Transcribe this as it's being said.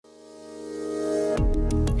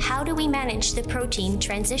How do we manage the protein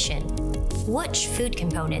transition? Which food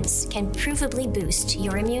components can provably boost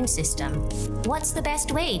your immune system? What's the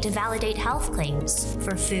best way to validate health claims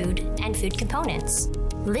for food and food components?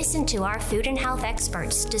 Listen to our food and health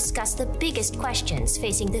experts discuss the biggest questions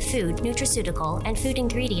facing the food, nutraceutical, and food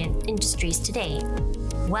ingredient industries today.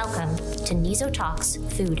 Welcome to NIZO Talks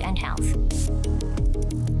Food and Health.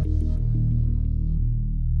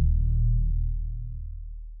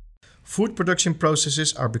 Food production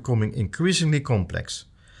processes are becoming increasingly complex.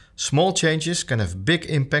 Small changes can have big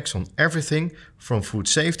impacts on everything from food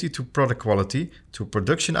safety to product quality to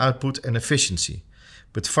production output and efficiency.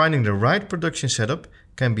 But finding the right production setup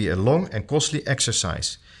can be a long and costly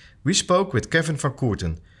exercise. We spoke with Kevin van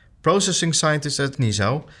Koerten, processing scientist at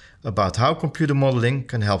NIZO, about how computer modeling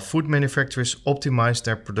can help food manufacturers optimize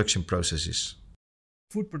their production processes.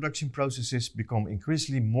 Food production processes become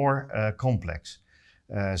increasingly more complex.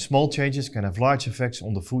 Small changes can have large effects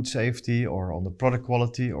on the food safety or on the product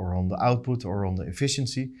quality or on the output or on the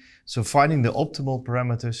efficiency. So finding the optimal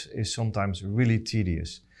parameters is sometimes really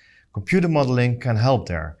tedious. Computer modeling can help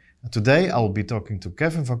there. And today I will be talking to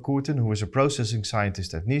Kevin van Koerten, who is a processing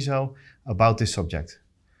scientist at NIZO, about this subject.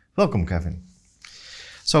 Welcome, Kevin.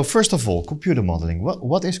 So first of all, computer modeling.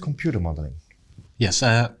 What is computer modeling? Yes,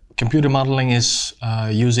 computer modeling is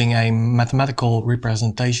using a mathematical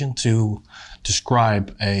representation to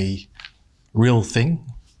describe a real thing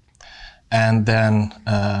and then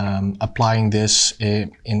applying this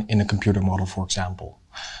in a computer model, for example.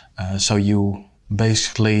 So you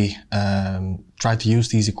basically try to use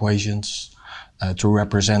these equations to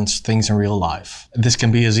represent things in real life. This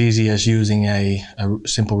can be as easy as using a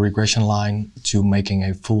simple regression line to making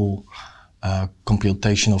a full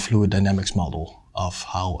computational fluid dynamics model of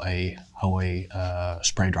how a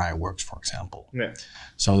spray dryer works, for example. Yeah.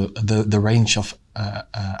 So the range of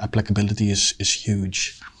applicability is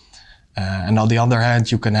huge. And on the other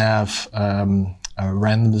hand, you can have a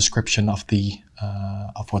random description of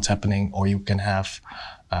what's happening, or you can have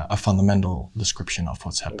a fundamental description of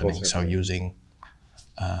what's happening. So using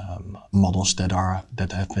models that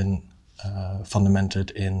have been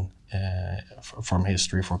fundamented from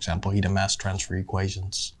history, for example, heat and mass transfer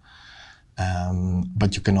equations.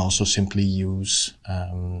 But you can also simply use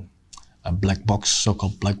so-called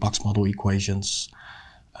black box model equations,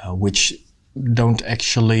 which don't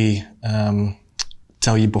actually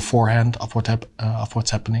tell you beforehand of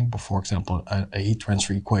what's happening. But for example, a heat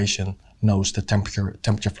transfer equation knows the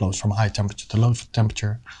temperature flows from high temperature to low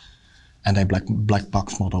temperature, and a black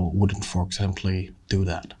box model wouldn't, for example, do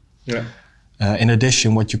that. Yeah. In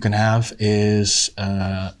addition, what you can have is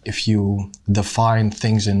if you define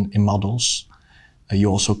things in models,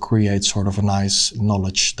 you also create sort of a nice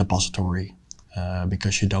knowledge depository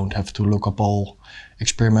because you don't have to look up all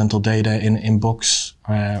experimental data in books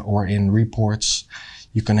or in reports.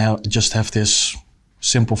 You can just have this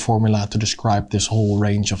simple formula to describe this whole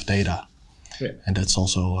range of data. Yeah. And that's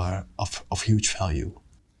also of huge value.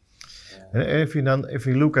 If you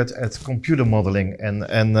look at computer modeling and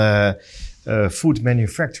food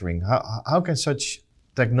manufacturing, how can such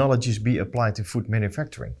technologies be applied to food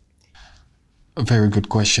manufacturing? A very good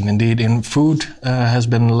question indeed. In food has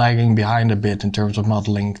been lagging behind a bit in terms of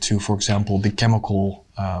modeling to, for example, the chemical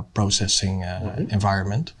processing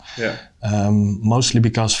environment. Yeah. Mostly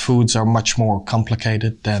because foods are much more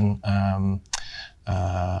complicated than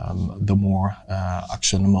the more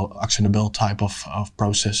actionable type of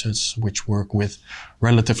processes, which work with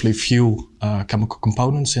relatively few chemical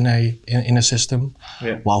components in a system.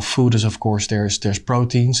 Yeah. While food is, of course, there's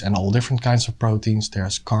proteins and all different kinds of proteins.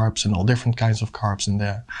 There's carbs and all different kinds of carbs in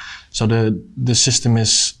there. So the system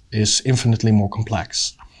is infinitely more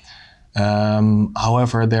complex.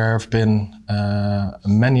 However, there have been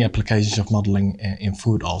many applications of modeling in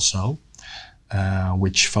food also,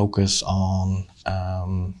 which focus on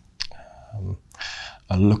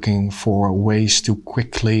looking for ways to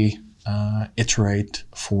quickly iterate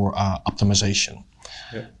for optimization.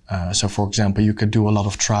 Yeah. So for example, you could do a lot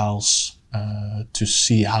of trials to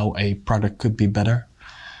see how a product could be better,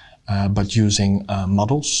 but using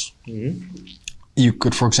models. Mm-hmm. You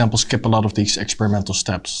could, for example, skip a lot of these experimental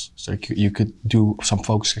steps. So you could do some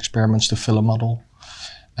focus experiments to fill a model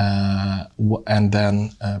and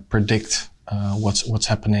then predict what's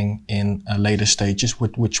happening in later stages,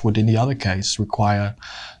 which would in the other case require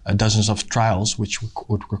dozens of trials, which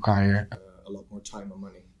would require a lot more time and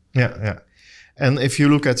money. Yeah. And if you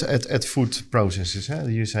look at food processes,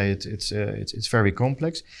 you say it's very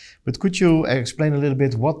complex. But could you explain a little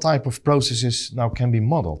bit what type of processes now can be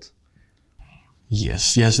modeled?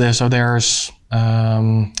 Yes. There's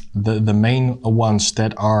the main ones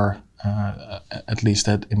that are at least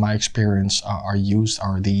that in my experience, are used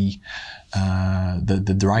are the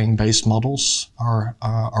drying-based models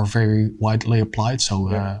are very widely applied.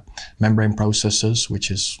 So membrane processes, which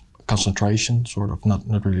is concentration, sort of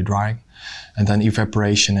not really drying, and then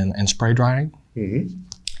evaporation and spray drying. Mm-hmm.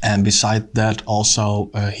 And beside that, also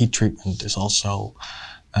heat treatment is also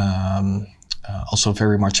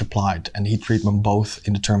very much applied, and heat treatment both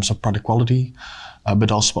in the terms of product quality,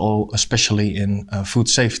 but also especially in food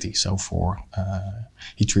safety. So for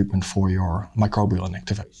heat treatment for your microbial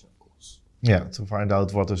inactivation, of course. Yeah, to find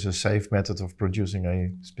out what is a safe method of producing a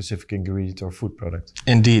specific ingredient or food product.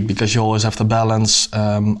 Indeed, because you always have to balance.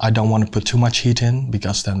 I don't want to put too much heat in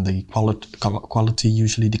because then the quality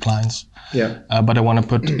usually declines. Yeah. But I want to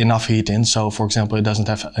put enough heat in. So, for example, it doesn't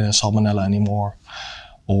have salmonella anymore.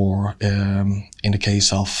 Or in the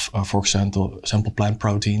case of, for example, plant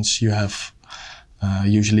proteins, you have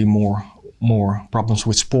usually more problems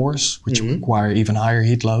with spores, which require even higher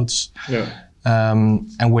heat loads. Yeah.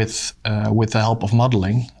 And with the help of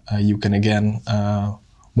modeling, you can again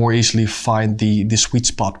more easily find the sweet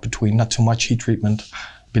spot between not too much heat treatment,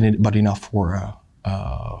 but enough for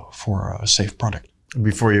a safe product.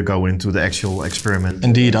 Before you go into the actual experiment.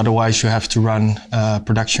 Indeed, otherwise you have to run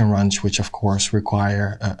production runs, which of course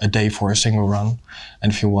require a day for a single run.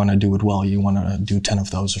 And if you want to do it well, you want to do 10 of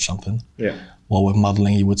those or something. Yeah. Well, with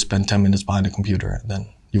modeling, you would spend 10 minutes behind a computer, and then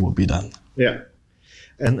you will be done. Yeah.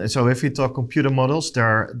 And so if you talk computer models,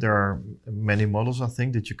 there are many models, I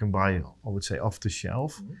think, that you can buy, I would say, off the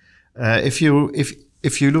shelf. Mm-hmm.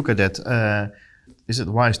 If you look at that, is it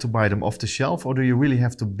wise to buy them off the shelf, or do you really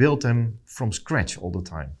have to build them from scratch all the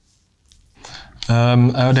time?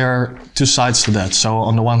 There are two sides to that. So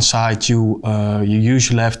on the one side, you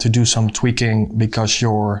usually have to do some tweaking because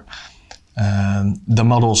the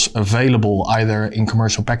models available either in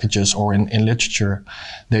commercial packages or in literature,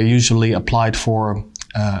 they're usually applied for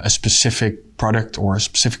a specific product or a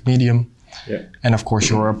specific medium. Yeah. And of course,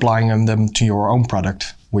 you're applying them to your own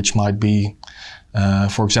product, which might be,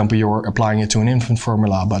 for example, you're applying it to an infant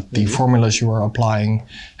formula, but the formulas you are applying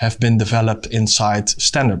have been developed inside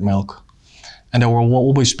standard milk. And there will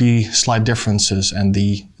always be slight differences, and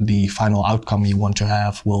the final outcome you want to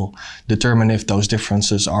have will determine if those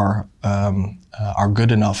differences are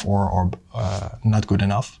good enough or not good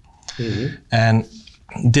enough. Mm-hmm. And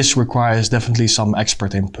this requires definitely some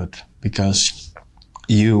expert input, because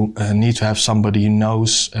you need to have somebody who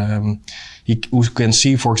knows, who can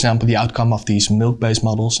see, for example, the outcome of these milk-based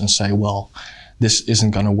models and say, well, this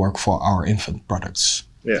isn't going to work for our infant products.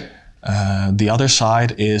 Yeah. The other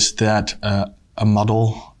side is that a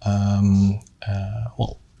model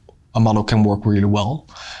can work really well,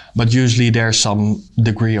 but usually there's some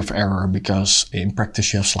degree of error because in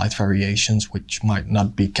practice you have slight variations which might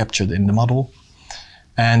not be captured in the model.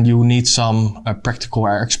 And you need some practical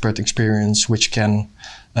or expert experience which can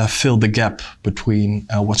fill the gap between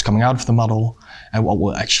what's coming out of the model and what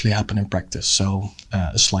will actually happen in practice. So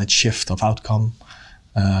a slight shift of outcome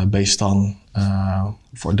based on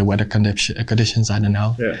for the weather conditions, I don't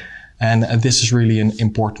know. Yeah. And this is really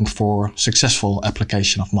important for successful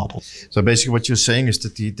application of models. So basically what you're saying is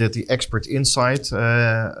that the expert insight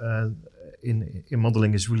in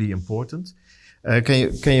modeling is really important.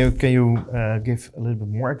 Can you give a little bit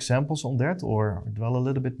more examples on that, or dwell a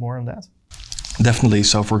little bit more on that? Definitely.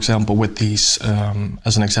 So for example, with these,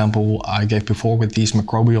 as an example I gave before with these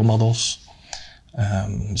microbial models.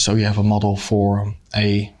 So you have a model for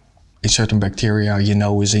a certain bacteria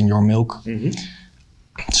is in your milk. Mm-hmm.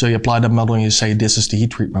 So you apply that model and you say, this is the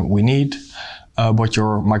heat treatment we need. But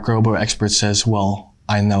your microbial expert says, well,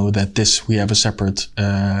 I know that we have a separate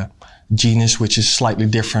genus which is slightly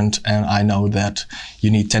different, and I know that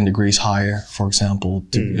you need 10 degrees higher, for example,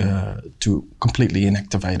 to completely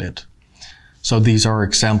inactivate it. So these are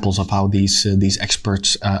examples of how these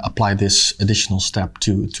experts apply this additional step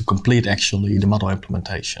to complete actually the model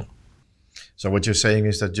implementation. So what you're saying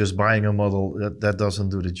is that just buying a model, that doesn't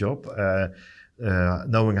do the job.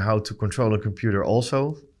 Knowing how to control a computer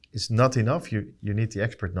also is not enough. You need the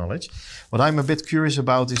expert knowledge. What I'm a bit curious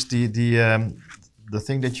about is the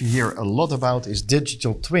thing that you hear a lot about is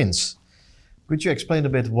digital twins. Could you explain a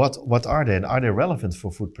bit what are they, and are they relevant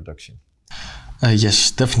for food production? Yes,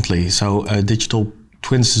 definitely. So digital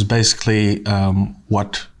twins is basically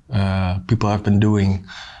what people have been doing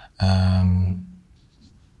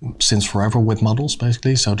since forever with models,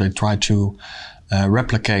 basically. So they try to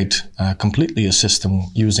replicate completely a system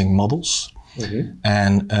using models. Mm-hmm.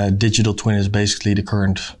 And digital twin is basically the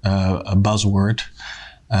current buzzword.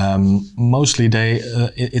 Mostly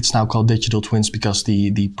it's now called digital twins because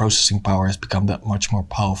the processing power has become that much more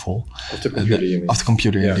powerful. Of the computer, you mean? Of the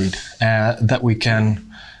computer, indeed. That we can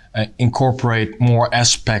incorporate more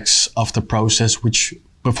aspects of the process, which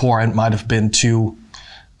before it might have been too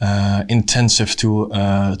intensive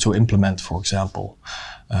to implement, for example.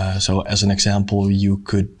 So as an example, you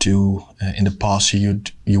could do, in the past, you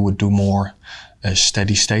would do more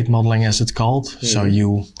steady state modeling, as it's called. Mm-hmm. So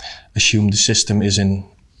you assume the system is in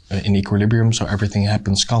equilibrium, so everything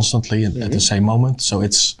happens constantly at the same moment. So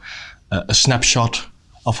it's a snapshot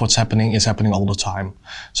of what's happening is happening all the time.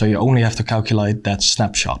 So you only have to calculate that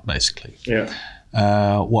snapshot, basically. Yeah.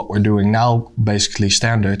 What we're doing now, basically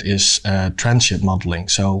standard, is transient modeling.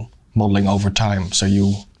 So modeling over time. So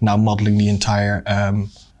you now modeling the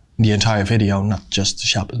entire video, not just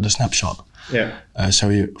the snapshot. Yeah.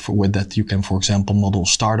 So with that, you can, for example, model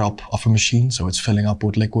startup of a machine. So it's filling up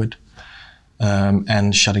with liquid,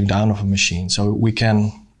 and shutting down of a machine. So we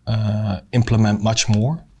can implement much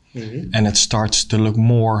more, and it starts to look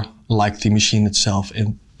more like the machine itself,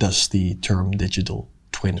 and thus the term digital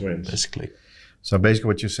twin, basically. So basically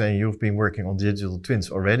what you're saying, you've been working on digital twins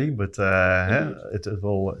already, but it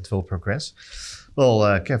will progress.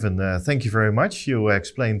 Well, Kevin, thank you very much. You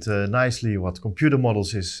explained nicely what computer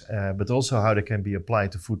models is, but also how they can be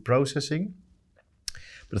applied to food processing.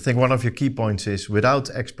 But I think one of your key points is without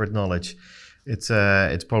expert knowledge,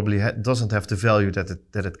 it probably doesn't have the value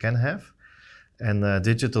that it can have. And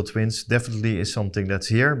digital twins definitely is something that's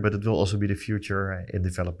here, but it will also be the future in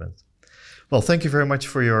development. Well, thank you very much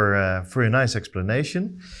for your nice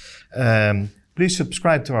explanation. Please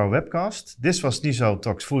subscribe to our webcast. This was NIZO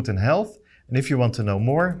Talks Food and Health. And if you want to know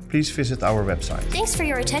more, please visit our website. Thanks for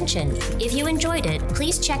your attention. If you enjoyed it,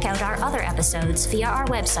 please check out our other episodes via our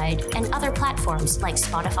website and other platforms like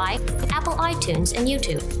Spotify, Apple iTunes, and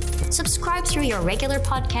YouTube. Subscribe through your regular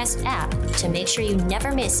podcast app to make sure you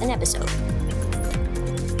never miss an episode.